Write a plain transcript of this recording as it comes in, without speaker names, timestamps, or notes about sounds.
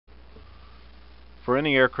For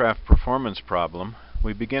any aircraft performance problem,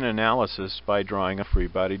 we begin analysis by drawing a free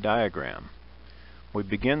body diagram. We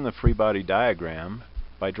begin the free body diagram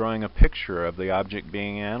by drawing a picture of the object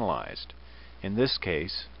being analyzed, in this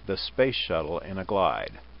case, the space shuttle in a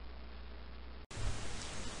glide.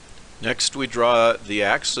 Next, we draw the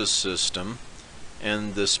axis system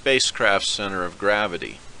and the spacecraft's center of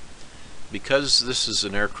gravity. Because this is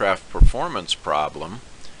an aircraft performance problem,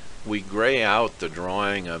 we gray out the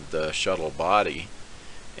drawing of the shuttle body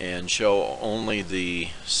and show only the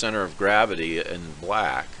center of gravity in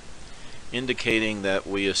black, indicating that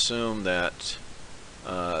we assume that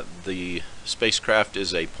the spacecraft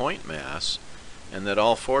is a point mass and that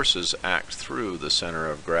all forces act through the center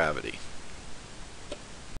of gravity.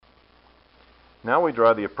 Now we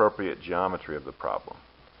draw the appropriate geometry of the problem.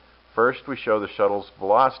 First, we show the shuttle's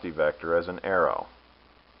velocity vector as an arrow.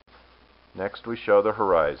 Next, we show the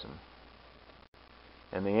horizon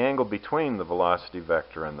and the angle between the velocity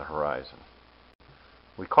vector and the horizon.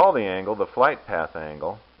 We call the angle the flight path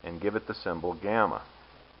angle and give it the symbol gamma.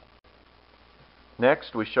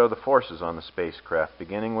 Next, we show the forces on the spacecraft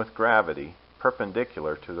beginning with gravity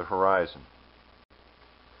perpendicular to the horizon.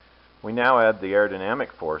 We now add the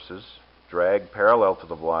aerodynamic forces, drag parallel to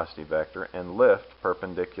the velocity vector, and lift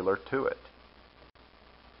perpendicular to it.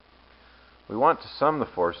 We want to sum the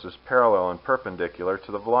forces parallel and perpendicular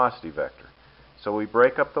to the velocity vector, so we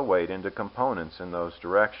break up the weight into components in those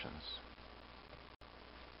directions.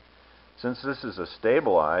 Since this is a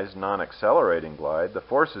stabilized, non-accelerating glide, the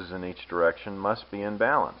forces in each direction must be in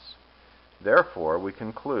balance. Therefore, we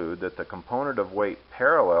conclude that the component of weight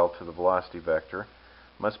parallel to the velocity vector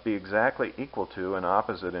must be exactly equal to and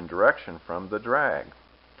opposite in direction from the drag.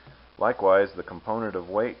 Likewise, the component of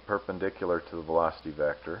weight perpendicular to the velocity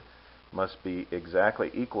vector must be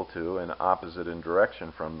exactly equal to and opposite in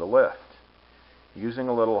direction from the lift. Using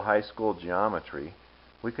a little high school geometry,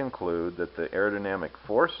 we conclude that the aerodynamic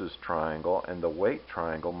forces triangle and the weight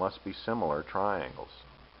triangle must be similar triangles.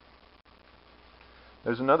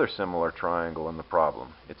 There's another similar triangle in the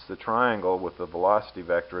problem. It's the triangle with the velocity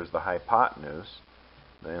vector as the hypotenuse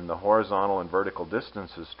and the horizontal and vertical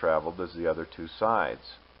distances traveled as the other two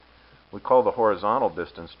sides. We call the horizontal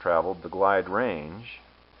distance traveled the glide range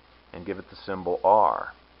and give it the symbol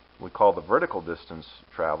R. We call the vertical distance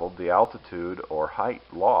traveled the altitude or height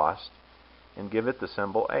lost and give it the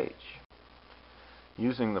symbol H.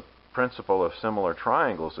 Using the principle of similar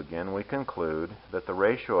triangles again, we conclude that the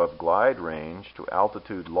ratio of glide range to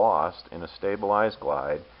altitude lost in a stabilized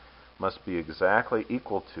glide must be exactly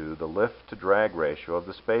equal to the lift to drag ratio of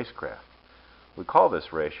the spacecraft. We call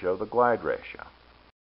this ratio the glide ratio.